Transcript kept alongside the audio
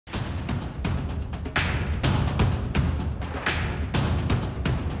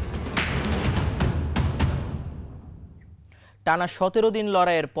টানা 17 দিন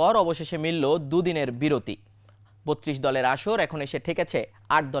লড়াইয়ের পর অবশেষে মিলল দুদিনের বিরতি। 32 দলের আসর এখন এসে ঠেকেছে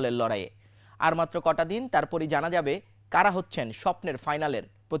 8 দলের লড়াইয়ে। আর মাত্র কটা দিন, তারপরই জানা যাবে কারা হচ্ছেন স্বপ্নের ফাইনালের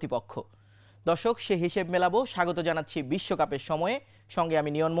প্রতিপক্ষ। দর্শক, সে হিসেব মেলাবো। স্বাগত জানাচ্ছি বিশ্বকাপের সময়ে। সঙ্গে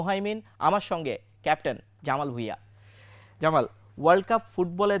আমি নিয়ন মোহাইমিন, আমার সঙ্গে captain Jamal Bhuiyan. Jamal, world cup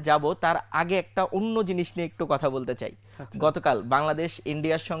ফুটবলে যাব তার আগে একটা অন্য জিনিস নিয়ে একটু কথা বলতে চাই। গতকাল বাংলাদেশ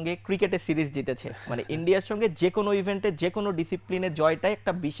ইন্ডিয়ার সঙ্গে ক্রিকেটে সিরিজ জিতেছে। মানে ইন্ডিয়ার সঙ্গে যে কোনো ইভেন্টে যে কোনো ডিসিপ্লিনে জয়টাই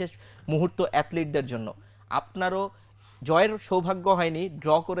একটা বিশেষ মুহূর্ত অ্যাথলিটদের জন্য। আপনারও জয়ের সৌভাগ্য হয়নি,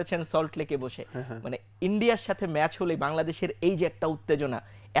 ড্র করেছেন সল্ট লেকে বসে। মানে ইন্ডিয়ার সাথে ম্যাচ হলে বাংলাদেশের এই যে একটা উত্তেজনা,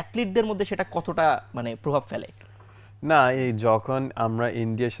 অ্যাথলিটদের মধ্যে সেটা কতটা মানে প্রভাব ফেলে? না, এই যখন আমরা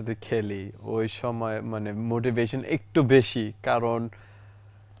ইন্ডিয়ার সাথে খেলি ওই সময় মানে মোটিভেশন একটু বেশি, কারণ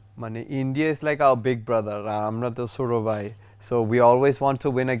মানে India is like our big brother, আমরা তো ছোট ভাই। So we always want to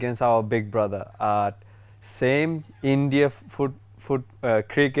win against hour big brother. R same India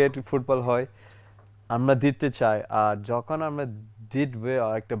cricket football হয়, আমরা জিততে চাই। আর যখন আমরা জিতবে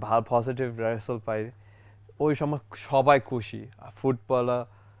আর একটা ভালো পজিটিভ রেজাল্ট পাই, ওই সময় সবাই খুশি। ফুটবল,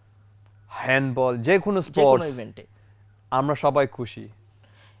 হ্যান্ডবল, যে কোনো স্পোর্টস ইভেন্টে আমরা সবাই খুশি।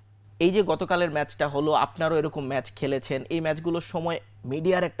 এই যে গতকালের ম্যাচটা হলো, আপনারও এরকম ম্যাচ খেলেছেন। এই ম্যাচগুলোর সময়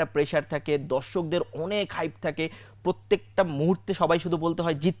মিডিয়ার একটা প্রেশার থাকে, দর্শকদের অনেক হাইপ থাকে। প্রত্যেকটা মুহূর্তে সবাই শুধু বলতে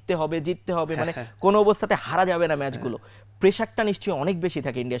হয় জিততে হবে জিততে হবে, মানে কোনো অবস্থাতে হারা যাবে না ম্যাচগুলো। প্রেশারটা নিশ্চয়ই অনেক বেশি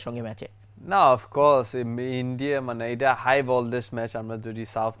থাকে ইন্ডিয়ার সঙ্গে ম্যাচে। না, অফকোর্স ইন্ডিয়া মানে এটা হাই ভোল্টেজ ম্যাচ। আমরা যদি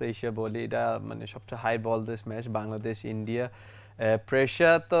সাউথ এশিয়া বলি, এটা মানে সবচেয়ে high voltage match Bangladesh India.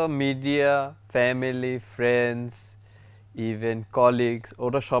 Pressure তো media, family, friends, even colleagues,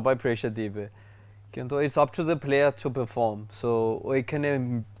 ওরা সবাই প্রেশার দিবে। কিন্তু it's up to the player to perform. So ওইখানে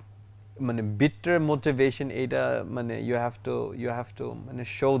মানে বিটার মোটিভেশন, এটা মানে ইউ হ্যাভ টু মানে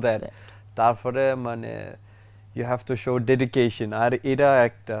শো দ্যাট। তারপরে মানে you have to show dedication. আর এটা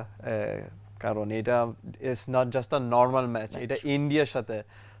একটা কারণ এটা is not just a normal match, এটা ইন্ডিয়ার সাথে।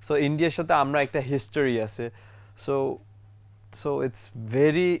 সো ইন্ডিয়ার সাথে আমরা একটা হিস্টোরি আছে। সো ইটস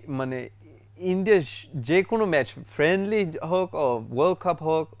ভেরি মানে ইন্ডিয়ার যে কোনো ম্যাচ, ফ্রেন্ডলি হোক ও ওয়ার্ল্ড কাপ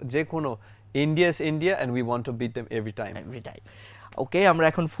হোক, যে কোনো, India is India and we want to bit them every time. ওকে, আমরা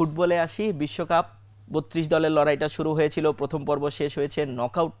এখন ফুটবলে আসি। বিশ্বকাপ 32 দলের লড়াইটা শুরু হয়েছিল, প্রথম পর্ব শেষ হয়েছে,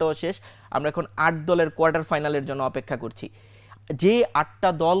 নকআউটটাও শেষ। আমরা এখন 8 দলের কোয়ার্টার ফাইনালের জন্য অপেক্ষা করছি। যে 8টা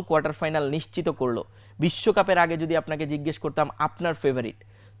দল কোয়ার্টার ফাইনাল নিশ্চিত করলো, বিশ্বকাপের আগে যদি আপনাকে জিজ্ঞেস করতাম আপনার ফেভারিট,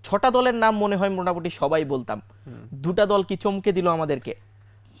 6টা দলের নাম মনে হয় মোটামুটি সবাই বলতাম। 2টা দল কি চমকে দিল আমাদেরকে?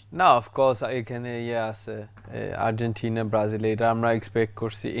 না, অফকোর্স এখানে আছে আর্জেন্টিনা, ব্রাজিল, এটা আমরা এক্সপেক্ট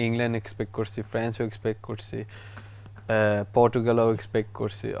করছি। ইংল্যান্ড এক্সপেক্ট করছি, ফ্রান্সও এক্সপেক্ট করছি, পর্তুগালও এক্সপেক্ট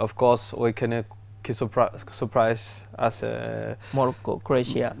করছি। অফকোর্স ওইখানে কিছু সারপ্রাইজ আছে,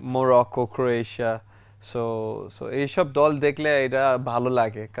 মরক্কো, ক্রোয়েশিয়া। সো এইসব দল দেখলে এটা ভালো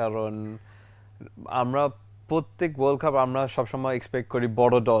লাগে, কারণ আমরা প্রত্যেক ওয়ার্ল্ড কাপ আমরা সবসময় এক্সপেক্ট করি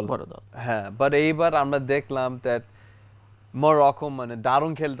বড় দল। হ্যাঁ, বাট এইবার আমরা দেখলাম দ্যাট মরক্কো মানে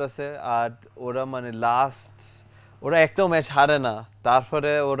দারুণ খেলতেছে। আর ওরা মানে ওরা একটাও ম্যাচ হারে না,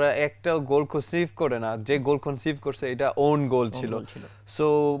 তারপরে ওরা একটা গোল কনসিভ করে না। যে গোল কনসিভ করছে এটা ওন গোল ছিল। সো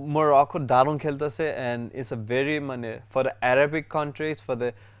মরক্কো দারুণ খেলতেছে অ্যান্ড ইটস আ ভেরি মানে for the Arabic countries, for the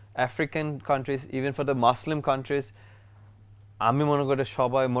African countries, even for the Muslim countries, আমি মনে করি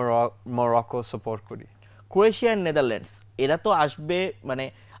সবাই মরক্কো সাপোর্ট করি। ক্রোয়েশিয়া আর নেদারল্যান্ডস, এরা তো আসবে, মানে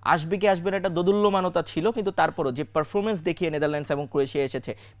আসবে কি আসবে না এটা দোদুল্যমানতা ছিল, কিন্তু তারপরও যে পারফরমেন্স দেখিয়ে নেদারল্যান্ডস এবং ক্রোয়েশিয়া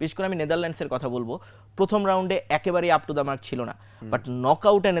এসেছে, বিশেষ করে আমি নেদারল্যান্ডসের কথা বলবো। প্রথম রাউন্ডে একেবারেই আপ টু দ্য মার্ক ছিল না, বাট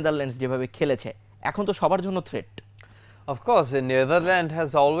নকআউটে নেদারল্যান্ডস যেভাবে খেলেছে, এখন তো সবার জন্য threat. Of course Netherland has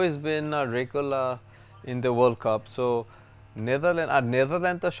always been a regular in the world cup. So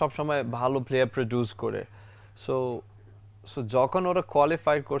Netherland তো সবসময় ভালো প্লেয়ার প্রডিউস করে। সো যখন ওরা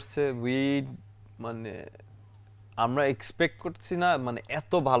কোয়ালিফাই করছে, মানে আমরা এক্সপেক্ট করছি না মানে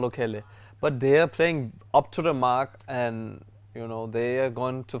এত ভালো খেলে, but they are playing up to the mark and you know they are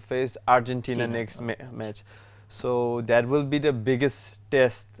going to face Argentina next match. So that will be the biggest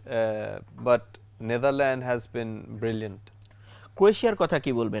test, but Netherland has been brilliant. ক্রোয়েশিয়ার কথা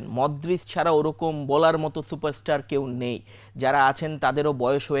কি বলবেন? Modric ছাড়া ওরকম বলার মতো superstar কেউ নেই। যারা আছেন তাদেরও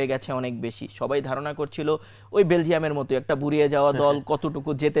বয়স হয়ে গেছে অনেক বেশি। সবাই ধারণা করছিল ওই বেলজিয়ামের মতো একটা বুড়িয়ে যাওয়া দল কতটুকু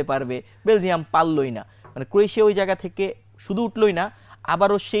যেতে পারবে, বেলজিয়াম পারলই না। মানে ক্রোয়েশিয়া ওই জায়গা থেকে শুধু উঠলই না,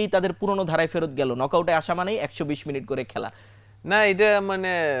 আবারও সেই তাদের পুরনো ধারায় ফেরত গেল। নকআউটে আসা মানেই 120 মিনিট করে খেলা। না, এটা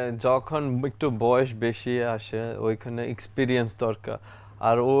মানে যখন একটু বয়স বেশি আসে ওইখানে এক্সপিরিয়েন্স দরকার।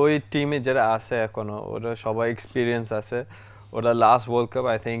 আর ওই টিমে যারা আছে এখনো, ওরা সবাই এক্সপিরিয়েন্স আছে। ওরা last world cup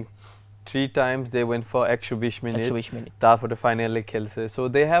I think 3 times they went for 120 minutes. তারপরে ফাইনালে খেলছে। So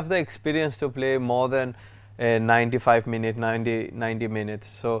they have the experience to play more than 95 minutes, 90 minutes.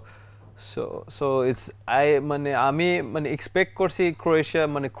 So it's আমি expect করছি ক্রোয়েশিয়া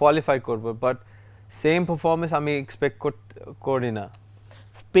qualify করবে, but same performance আমি expect করি না।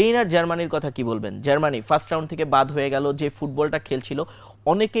 স্পেন আর জার্মানির কথা কি বলবেন? জার্মানি ফার্স্ট রাউন্ড থেকে বাদ হয়ে গেল, যে ফুটবলটা খেলছিল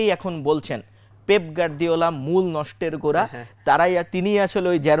অনেকেই এখন বলছেন পেপ গার্দিওলা মূল নষ্টের গোড়া, তিনি আসলে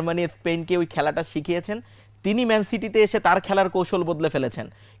ওই জার্মানি স্পেনকে ওই খেলাটা শিখিয়েছেন, তিনি ম্যান সিটিতে এসে তার খেলার কৌশল বদলে ফেলেছেন,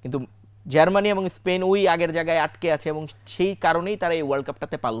 কিন্তু জার্মানি এবং স্পেন ওই আগের জায়গায় আটকে আছে এবং সেই কারণেই তারা এই ওয়ার্ল্ড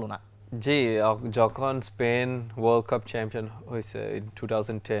কাপটাতে পারলো না। জি, যখন স্পেন ওয়ার্ল্ড কাপ চ্যাম্পিয়ন হয়েছে ইন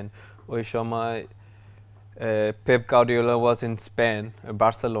 2010, ওই সময় Pep Guardiola was in Spain,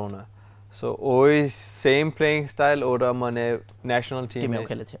 Barcelona. So ওই সেম প্লেইং স্টাইল ওরা ন্যাশনাল টিমে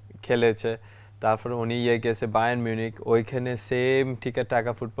খেলেছে। তারপরে উনি গেছে বায়ার্ন মিউনিক, ওইখানে সেম টিকা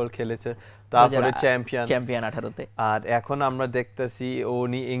টাকা ফুটবল খেলেছে, তারপরে চ্যাম্পিয়ন 18-তে। আর এখন আমরা দেখতেছি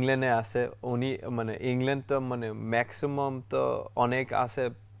উনি ইংল্যান্ডে আছে, উনি ইংল্যান্ড তো ম্যাক্সিমাম তো অনেক আছে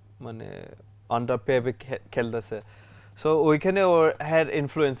আন্ডার পেপে খেলতেছে, সো ওইখানে ওর হ্যাড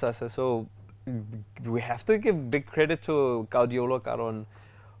ইনফ্লুয়েন্স আছে। So we have to give big credit to Guardiola কারণ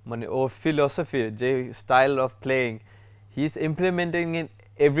ওর philosophy, যে style of playing, he's implementing it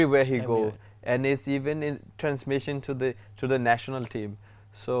everywhere he go, and it's even in transmission to the national team.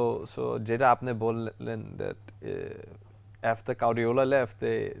 So যেটা আপনি বললেন that after Guardiola left,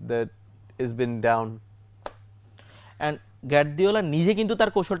 that has been down. And Guardiola নিজে কিন্তু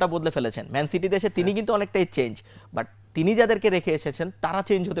তার কৌশলটা বদলে ফেলেছেন, ম্যান সিটিতে এসে তিনি কিন্তু অনেকটাই চেঞ্জ, বাট তিনি যাদেরকে রেখে এসেছেন তারা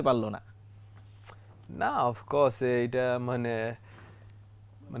চেঞ্জ হতে পারলো না। না, অফ কোর্স এটা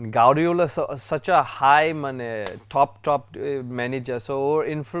Guardiola such a high top manager, so or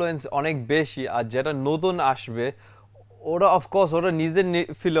influence অনেক বেশি। আর যেটা নতুন আসবে ওরা অফ কোর্স ওরা নিজের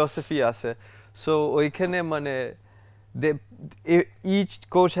ফিলসফি আছে, সো ওইখানে each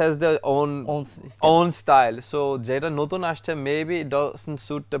coach has their own style, so যেটা নতুন আসছে maybe it doesn't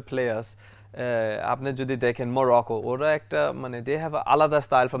suit the players. আপনি যদি দেখেন মরক্কো, ওরা একটা they have a আলাদা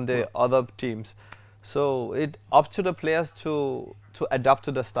style from the other teams, so it up to the players to adapt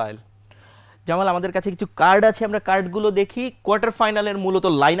to the style. Jamal, আমাদের কাছে কিছু কার্ড আছে, আমরা কার্ডগুলো দেখি। কোয়ার্টার ফাইনালের মূলত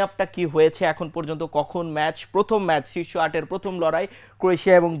লাইন আপটা কি হয়েছে এখন পর্যন্ত, কখন ম্যাচ, প্রথম ম্যাচ শীর্ষ 8-এর প্রথম লড়াই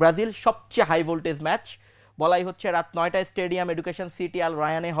ক্রোয়েশিয়া এবং ব্রাজিল, সবচেয়ে হাই ভোল্টেজ ম্যাচ বলাই হচ্ছে, রাত 9টায় স্টেডিয়াম এডুকেশন সিটি আল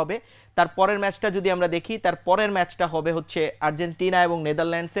রায়ানে হবে। তার পরের ম্যাচটা যদি আমরা দেখি, তার পরের ম্যাচটা হবে হচ্ছে আর্জেন্টিনা এবং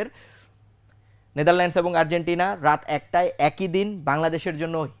নেদারল্যান্ডস এবং আর্জেন্টিনা, রাত 1টায় একই দিন।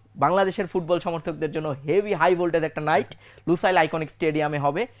 বাংলাদেশের ফুটবল সমর্থকদের জন্য হেভি হাই ভোল্টেজ একটা নাইট লুসাইল আইকনিক স্টেডিয়ামে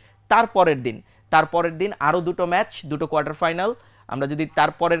হবে। তারপরের দিন আরও দুটো ম্যাচ, দুটো কোয়ার্টার ফাইনাল। আমরা যদি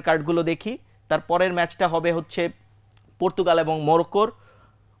তারপরের কার্ডগুলো দেখি, তারপরের ম্যাচটা হবে হচ্ছে পর্তুগাল এবং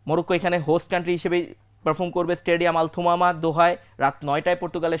মরক্কো এখানে হোস্ট কান্ট্রি হিসেবে পারফর্ম করবে স্টেডিয়াম আল থুমামা দোহায়, রাত 9টায়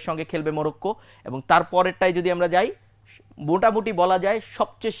পর্তুগালের সঙ্গে খেলবে মরক্কো। এবং তারপরেরটাই যদি আমরা যাই, মোটামুটি বলা যায়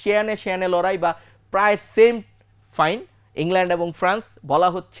সবচেয়ে শেয়ানে লড়াই বা প্রায় সেম ফাইন, ইংল্যান্ড এবং ফ্রান্স। বলা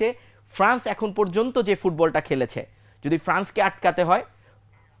হচ্ছে ফ্রান্স এখন পর্যন্ত যে ফুটবলটা খেলেছে, যদি ফ্রান্সকে আটকাতে হয়,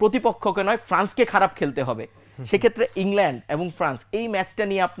 প্রতিপক্ষকে নয় ফ্রান্সকে খারাপ খেলতে হবে, সেক্ষেত্রে ইংল্যান্ড এবং ফ্রান্স, এই ম্যাচটা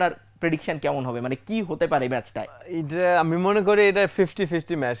নিয়ে আপনার প্রেডিকশন কেমন হবে, কি হতে পারে ম্যাচটায়? এটা আমি মনে করি এটা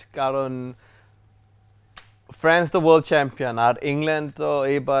 50-50 ম্যাচ, কারণ ফ্রান্স তো ওয়ার্ল্ড চ্যাম্পিয়ন, আর ইংল্যান্ড তো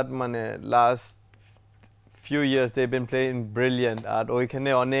এইবার last few years they've been playing brilliant, আর ওইখানে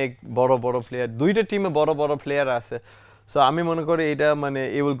অনেক বড় প্লেয়ার, দুইটা টিমে বড় প্লেয়ার আছে। সো আমি মনে করি এটা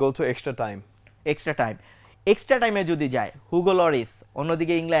it will go to extra টাইমে যদি যায়, হুগো লরিস,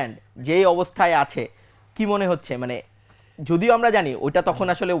 অন্যদিকে ইংল্যান্ড যেই অবস্থায় আছে, কি মনে হচ্ছে? যদিও আমরা জানি ওইটা তখন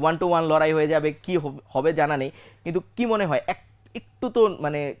আসলে 1-1 লড়াই হয়ে যাবে, কি হবে জানা নেই, কিন্তু কি মনে হয় একটু তো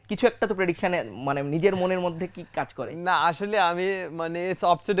কিছু একটা তো প্রেডিকশনে নিজের মনের মধ্যে কি কাজ করে? না, আসলে আমি it's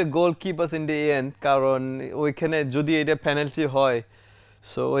up to the goalkeepers in the end, কারণ ওইখানে যদি এটা পেনাল্টি হয়,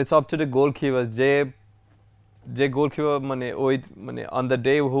 so it's up to the goalkeepers, যে গোলকিপার ওই on the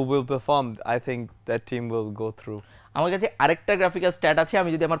day who will perform, I think that team will go through. আমার কাছে আরেকটা গ্রাফিক্যাল স্ট্যাট আছে, আমি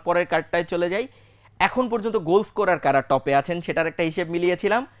যদি আমার পরের কার্ডটায় চলে যাই, এখন পর্যন্ত গোল স্কোরার কারা টপে আছেন সেটার একটা হিসেব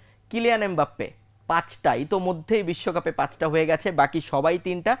মিলিয়েছিলাম। কিলিয়ান এমবাপ্পে 5টা, ইতোমধ্যেই বিশ্বকাপে 5টা হয়ে গেছে, বাকি সবাই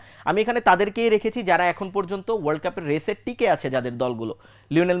 3টা। আমি এখানে তাদেরকেই রেখেছি যারা এখন পর্যন্ত ওয়ার্ল্ড কাপের রেসে টিকে আছে, যাদের দলগুলো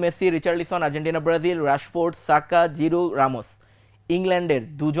Lionel Messi, Richarlison Argentina Brazil, Rashford, সাকা, জিরু, রামোস। ইংল্যান্ডের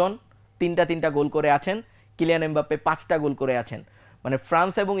 2জন 3টা গোল করে আছেন, কিলিয়ান এমবাপ্পে 5টা গোল করে আছেন।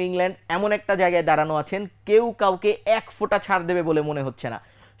 ফ্রান্স এবং ইংল্যান্ড এমন একটা জায়গায় দাঁড়ানো আছেন, কেউ কাউকে এক ফোঁটা ছাড় দেবে বলে মনে হচ্ছে না।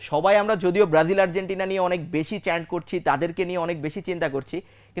 সবাই আমরা যদিও ব্রাজিল আর্জেন্টিনা নিয়ে অনেক বেশি চ্যান্ট করছি, তাদেরকে নিয়ে অনেক বেশি চিন্তা করছি,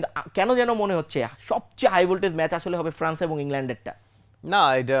 কিন্তু কেন যেন মনে হচ্ছে সবচেয়ে হাই ভোল্টেজ ম্যাচ আসলে হবে ফ্রান্স এবং ইংল্যান্ডেরটা। না,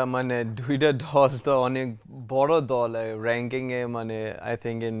 এটা দুইটা দল তো অনেক বড় দল, ranking A I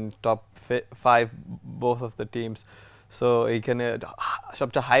think in top 5 both of the teams. So এইখানে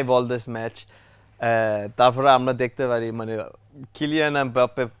সবচেয়ে হাই ভোল্টেজ ম্যাচ তারপরে আমরা দেখতে পারি মানে কিলিয়ান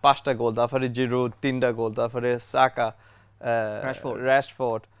এমবাপ্পে 5টা গোল তারপরে জিরু 3টা গোল তারপরে সাকা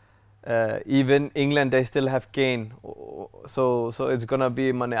Rashford even England they still have Kane so it's gonna be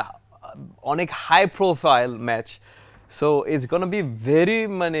মানে অনেক high profile match so it's gonna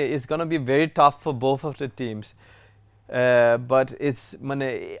be very tough for both of the teams but it's মানে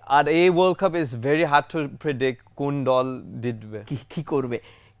আর এই World Cup is very hard to predict কোন দল জিতবে কি করবে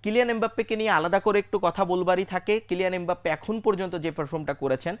Kylian এমবাপ্পেকে নিয়ে আলাদা করে একটু কথা বলবারই থাকে কিলিয়ান এমবাপ্পে এখন পর্যন্ত যে পারফর্মটা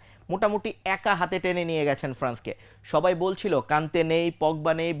করেছেন মোটামুটি একা হাতে টেনে নিয়ে গেছেন ফ্রান্সকে সবাই বলছিল কান্তে নেই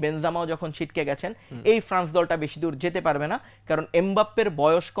পগবা নেই বেনজামাও যখন ছিটকে গেছেন এই ফ্রান্স দলটা বেশি দূর যেতে পারবে না কারণ এমবাপ্পের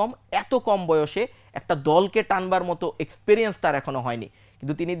বয়স কম এত কম বয়সে একটা দলকে টানবার মতো এক্সপেরিয়েন্স তার এখনো হয়নি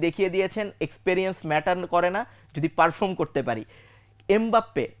কিন্তু তিনি দেখিয়ে দিয়েছেন এক্সপেরিয়েন্স ম্যাটার করে না যদি পারফর্ম করতে পারি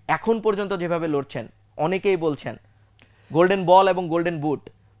এমবাপ্পে এখন পর্যন্ত যেভাবে লড়ছেন অনেকেই বলছেন গোল্ডেন বল এবং গোল্ডেন বুট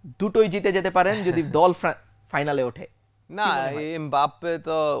দুটোই জিতে যেতে পারেন যদি দল ফাইনালে ওঠে না এমবাপ্পে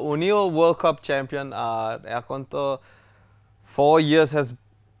তো উনিও ওয়ার্ল্ড কাপ চ্যাম্পিয়ন আর এখন তো 4 years has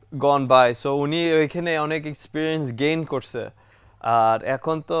gone by so উনি ওইখানে অনেক এক্সপেরিয়েন্স গেইন করছে আর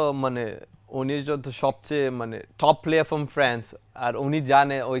এখন তো মানে উনি যত সবচেয়ে মানে টপ প্লেয়ার ফ্রম ফ্রান্স আর উনি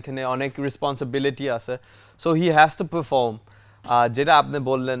জানে ওইখানে অনেক রেসপন্সিবিলিটি আছে so he has to perform আর যেটা আপনি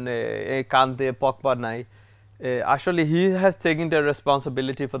বললেন এই কান্তে পগবা নাই actually he has taken the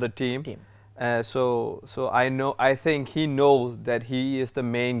responsibility for the team. So I think he knows that he is the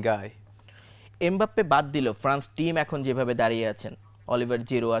main guy. Mbappe বাদ দিল ফ্রান্স টিম এখন যেভাবে দাঁড়িয়ে আছেন অলিভার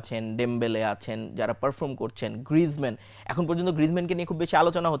জিরো আছেন ডেমবেলে আছেন যারা পারফর্ম করছেন গ্রিজম্যান এখন পর্যন্ত গ্রিজম্যানকে নিয়ে খুব বেশি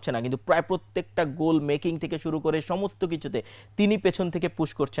আলোচনা হচ্ছে না কিন্তু প্রায় প্রত্যেকটা গোল মেকিং থেকে শুরু করে সমস্ত কিছুতে তিনি পেছন থেকে পুশ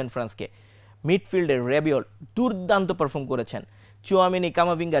করছেন ফ্রান্সকে মিডফিল্ডে রেবিওল দুর্দান্ত পারফর্ম করেছেন চুয়ামিনি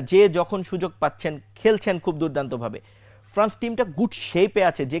কামাভিঙ্গা যে যখন সুযোগ পাচ্ছেন খেলছেন খুব দুর্দান্তভাবে ফ্রান্স টিমটা গুড শেপে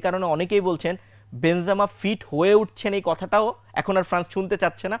আছে যে কারণে অনেকেই বলছেন বেনজামা ফিট হয়ে উঠছেন এই কথাটাও এখন আর ফ্রান্স শুনতে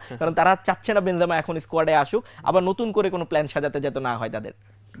চাচ্ছে না কারণ তারা চাচ্ছে না বেনজামা এখন স্কোয়াডে আসুক আবার নতুন করে কোনো প্ল্যান সাজাতে যেতে না হয় তাদের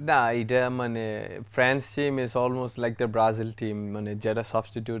না এটা মানে France team is almost like the Brazil team মানে যেটা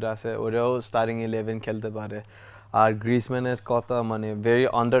সাবস্টিটিউট আছে ওরাও স্টার্টিং 11 খেলতে পারে আর গ্রিজম্যানের কথা মানে very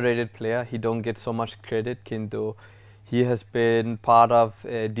underrated player he don't get so much credit কিন্তু he has been part of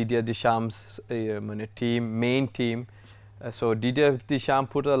Didier Deschamps' main team. So Didier Deschamps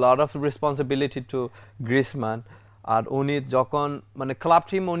put a lot of responsibility to Griezmann. আর উনি যখন মানে ক্লাব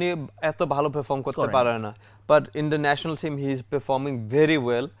টিম উনি এত ভালো পারফর্ম করতে পারে না but in the national team he is performing very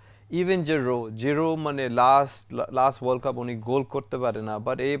well even zero মানে লাস্ট ওয়ার্ল্ড কাপ উনি গোল করতে পারে না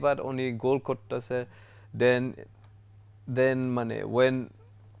বাট এইবার উনি গোল করতেছে দেন মানে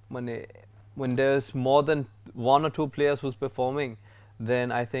when there's more than 1 or 2 players who's performing then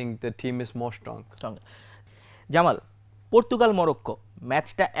I think the team is more strong. Jamal Portugal Morocco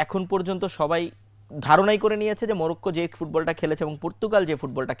ম্যাচটা এখন পর্যন্ত সবাই ধারণাই করে নিয়েছে যে মরক্কো যে ফুটবলটা খেলেছে এবং পর্তুগাল যে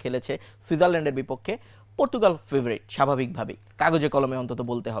ফুটবলটা খেলেছে সুইজারল্যান্ডের বিপক্ষে পর্তুগাল ফেভারিট স্বাভাবিকভাবেই কাগজে কলমে অন্তত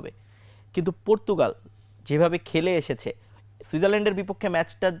বলতে হবে কিন্তু পর্তুগাল যেভাবে খেলে এসেছে সুইজারল্যান্ডের বিপক্ষে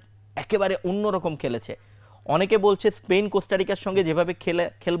ম্যাচটা একেবারে অন্যরকম খেলেছে অনেকে বলছে স্পেন কোস্টারিকার সঙ্গে যেভাবে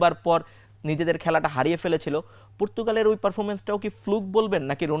খেলবার পর নিজেদের খেলাটা হারিয়ে ফেলেছিল পর্তুগালের ওই পারফরমেন্সটাও কি ফ্লুক বলবেন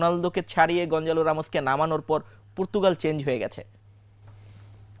নাকি রোনালদোকে ছাড়িয়ে গঞ্জালো রামোসকে নামানোর পর পর্তুগাল চেঞ্জ হয়ে গেছে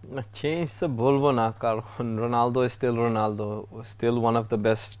চেঞ্জ তো বলবো না কারণ Ronaldo is still one of the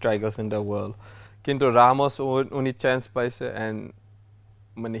best strikers in the world কিন্তু রামোস উনি চান্স পাইছে অ্যান্ড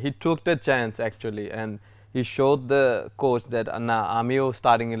মানে হি took the chance actually and he showed the coach that না আমিও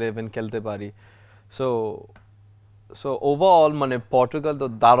স্টার্টিং 11 খেলতে পারি সো ওভারঅল মানে পর্তুগাল তো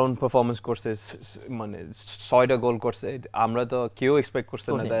দারুণ পারফরমেন্স করছে মানে 6টা গোল করছে আমরা তো কেউ এক্সপেক্ট করছে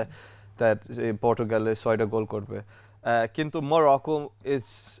না দ্যাট পর্তুগালে 6টা গোল করবে কিন্তু Morocco is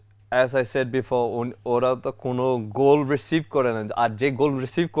as I said before ওরা তো কোনো গোল রিসিভ করে না আর যে গোল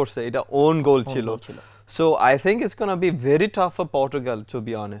রিসিভ করছে এটা ওন গোল ছিল so I think it's gonna be very tough for Portugal two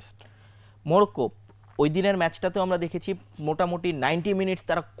be honest Morocco ওই দিনের ম্যাচটাতেও আমরা দেখেছি মোটামুটি 90 মিনিটস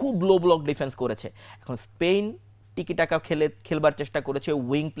তারা খুব লো ব্লক ডিফেন্স করেছে এখন স্পেন টিকিটাকা খেলবার চেষ্টা করেছে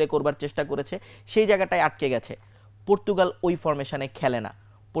উইং প্লে করবার চেষ্টা করেছে সেই জায়গাটায় আটকে গেছে পর্তুগাল ওই ফরমেশনে খেলে না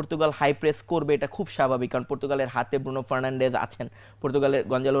পর্তুগাল হাই প্রেস করবে এটা খুব স্বাভাবিক কারণ পর্তুগালের হাতে ব্রুনো ফার্নান্ডেজ আছেন পর্তুগালের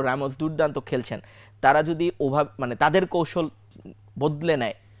গঞ্জালো রামোস দুর্দান্ত খেলছেন তারা যদি মানে তাদের কৌশল বদলে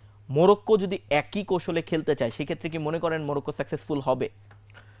নেয় মরক্কো যদি একই কৌশলে খেলতে চায় সেক্ষেত্রে কি মনে করেন মরক্কো সাকসেসফুল হবে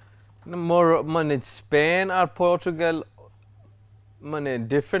মানে স্পেন আর পর্তুগাল মানে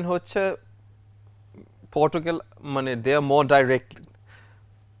ডিফারেন্ট হচ্ছে পর্তুগাল মানে দে আর মোর ডাইরেক্ট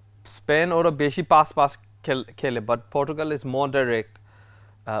স্পেন ওরা বেশি পাস খেলে but Portugal is more direct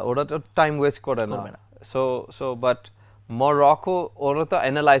ওরা তো টাইম ওয়েস্ট করে না But Morocco ওরা তো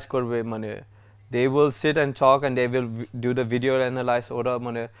অ্যানালাইজ করবে মানে they will sit and talk and they will do the video analyze ওরা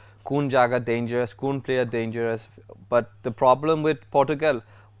মানে কোন জায়গা dangerous কোন player dangerous but the problem with Portugal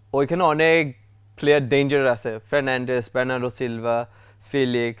ওইখানে অনেক প্লেয়ার ডেঞ্জার আছে ফার্নান্ডেস বার্নার্ডো সিলভা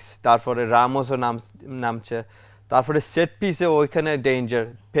ফিলিক্স তারপরে রামোসও নামছে তারপরে সেট পিসে ওইখানে ডেঞ্জার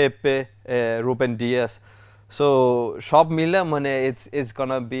পেপে রুবেন ডিয়াস সো সব মিলে মানে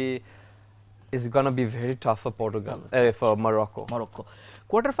it's gonna be very tough for Portugal for Morocco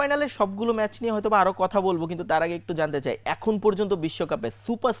quarter ফাইনালে সবগুলো ম্যাচ নিয়ে হয়তো আরো কথা বলবো কিন্তু তার আগে একটু জানতে চাই এখন পর্যন্ত বিশ্বকাপে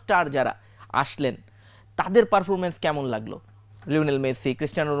সুপারস্টার যারা আসলেন তাদের পারফরমেন্স কেমন লাগলো লিওনেল মেসি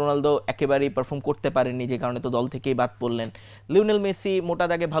ক্রিস্টিয়ানো রোনালদো একেবারেই পারফর্ম করতে পারেননি যে কারণে তো দল থেকেই বাদ পড়লেন লিওনেল মেসি মোটা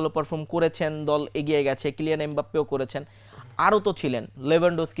দাগে ভালো পারফর্ম করেছেন দল এগিয়ে গেছে কিলিয়ান এমবাপ্পেও করেছেন আরও তো ছিলেন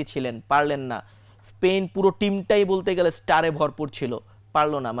লেভানডোস্কি ছিলেন পারলেন না স্পেন পুরো টিমটাই বলতে গেলে স্টারে ভরপুর ছিল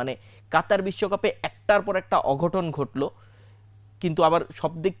পারলো না মানে কাতার বিশ্বকাপে একটার পর একটা অঘটন ঘটলো কিন্তু আবার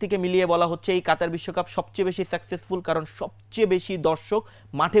সব দিক থেকে মিলিয়ে বলা হচ্ছে এই কাতার বিশ্বকাপ সবচেয়ে বেশি সাকসেসফুল কারণ সবচেয়ে বেশি দর্শক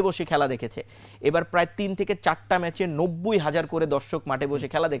মাঠে বসে খেলা দেখেছে এবার প্রায় 3 থেকে 4টা ম্যাচে 90,000 করে দর্শক মাঠে বসে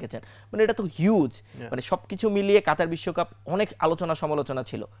খেলা দেখেছেন মানে এটা তো হিউজ মানে সবকিছু মিলিয়ে কাতার বিশ্বকাপ অনেক আলোচনা সমালোচনা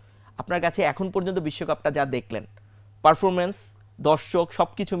ছিল আপনার কাছে এখন পর্যন্ত বিশ্বকাপটা যা দেখলেন পারফরমেন্স দর্শক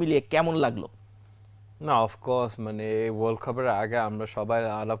সবকিছু মিলিয়ে কেমন লাগলো না অফকোর্স মানে ওয়ার্ল্ড কাপের আগে আমরা সবাই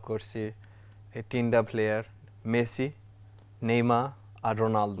আলাপ করছি এই 3টা প্লেয়ার মেসি নেইমার আর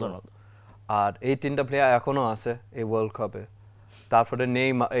রোনালদো আর এই 3টা প্লেয়ার এখনো আছে এই ওয়ার্ল্ড কাপে তারপরে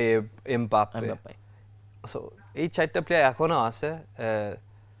নেইমার এমবাপ্পে সো এই 4টা প্লেয়ার এখনো আছে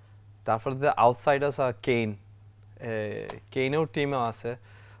তারপরে আউটসাইডার্স আর কেইনের টিমে আছে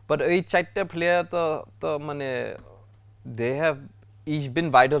বাট এই 4টা প্লেয়ার তো মানে they have each been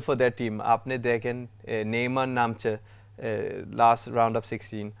vital for their team আপনি দেখেন নেইমার নামছে লাস্ট রাউন্ড অফ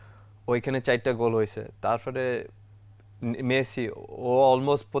 16 ওইখানে 4টা গোল হয়েছে তারপরে মেসি ও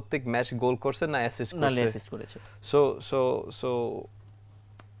অলমোস্ট প্রত্যেক ম্যাচ গোল করছে না অ্যাসিস্ট করেছে সো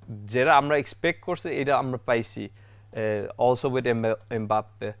যেটা আমরা এক্সপেক্ট করছি এটা আমরা পাইছি অলসো উইথ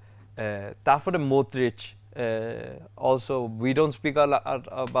এমবাপ্পে তারপরে মোদ্রিচ also we don't speak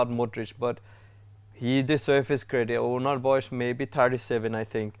about মোদ্রিচ but he deserves his credit ওনার বয়স মেবি 37 I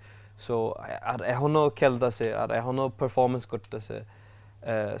think সো আর এখনো খেলতেছে আর এখনো পারফরমেন্স করতেছে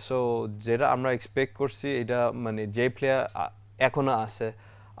সো যেটা আমরা এক্সপেক্ট করছি এটা মানে যে প্লেয়ার এখনো আছে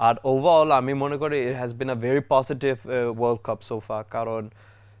আর ওভারঅল আমি মনে করি it has been a very positive world cup sofa কারণ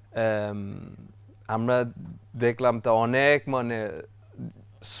আমরা দেখলাম তো অনেক মানে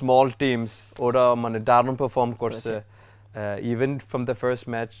স্মল টিমস ওরা মানে দারুণ পারফর্ম করছে even from the first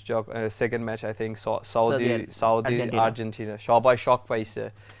match second match I think Saudi Argentina সবাই শক পাইছে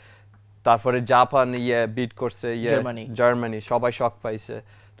তারপরে জাপান বিট করছে জার্মানি সবাই শক পাইছে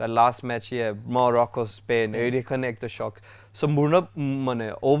তার লাস্ট ম্যাচ মরক্কো স্পেন এইখানে একটা শক সো মানে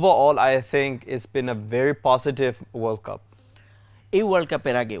overall I think it's been a very positive world cup এই ওয়ার্ল্ড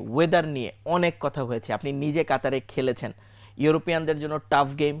কাপের আগে ওয়েদার নিয়ে অনেক কথা হয়েছে আপনি নিজে কাতারে খেলেছেন ইউরোপিয়ানদের জন্য টাফ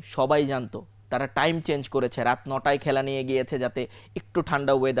গেম সবাই জানতো তারা টাইম চেঞ্জ করেছে রাত 9টায় খেলা নিয়ে গিয়েছে যাতে একটু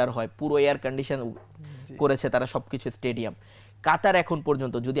ঠান্ডা ওয়েদার হয় পুরো এয়ার কন্ডিশন করেছে তারা সবকিছু স্টেডিয়াম কাতার এখন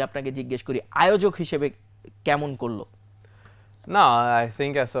পর্যন্ত যদি আপনাকে জিজ্ঞেস করি আয়োজক হিসেবে কেমন করলো না I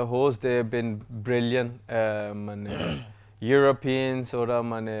think as a host they have been brilliant মানে ইউরোপিয়ানস ওরা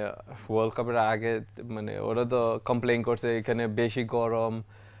মানে ওয়ার্ল্ড কাপের আগে মানে ওরা তো কমপ্লেইন করছে এখানে বেশি গরম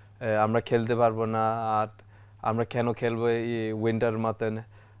আমরা খেলতে পারবো না আর আমরা কেন খেলবো এই উইন্টার মতন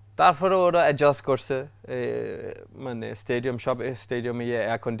তারপরে ওরা অ্যাডজাস্ট করছে মানে সব স্টেডিয়ামে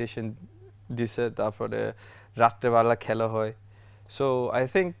এয়ার কন্ডিশন দিছে তারপরে রাত্রেবেলা খেলা হয় so I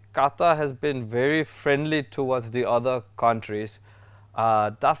think Qatar has been very friendly towards the other countries are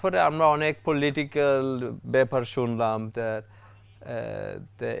তারপরে আমরা অনেক পলিটিক্যাল ব্যাপার শুনলাম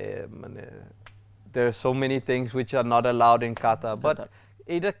মানে there are so many things which are not allowed in Qatar but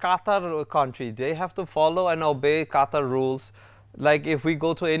এটা Qatar country they have to follow and obey Qatar rules like if we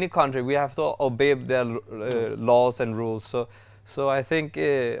go to any country we have to obey their laws and rules so I think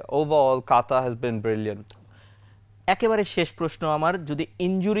overall Qatar has been brilliant একেবারে শেষ প্রশ্ন আমার যদি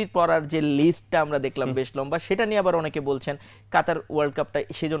injury পড়ার যে লিস্টটা আমরা দেখলাম বেশ লম্বা সেটা নিয়ে আবার অনেকে বলছেন কাতার ওয়ার্ল্ড কাপটা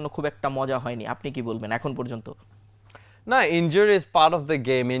সেজন্য খুব একটা মজা হয়নি আপনি কি বলবেন এখন পর্যন্ত না injury is part of the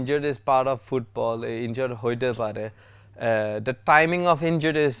game injury is part of football injured হইতে পারে the timing of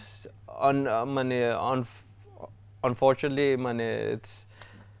injury is মানে unfortunately মানে it's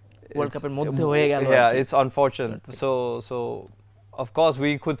World Cup এর মধ্যে হয়ে গেল yeah it's unfortunate so of course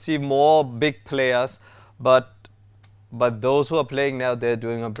we could see more big players but those who are playing now they're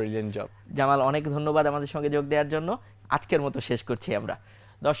doing a brilliant job Jamal অনেক ধন্যবাদ আমাদের সঙ্গে যোগ দেওয়ার জন্য আজকের মতো শেষ করছি আমরা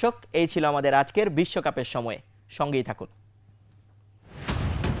দর্শক, এই ছিল আমাদের আজকের বিশ্বকাপের সময়। সঙ্গেই থাকুন।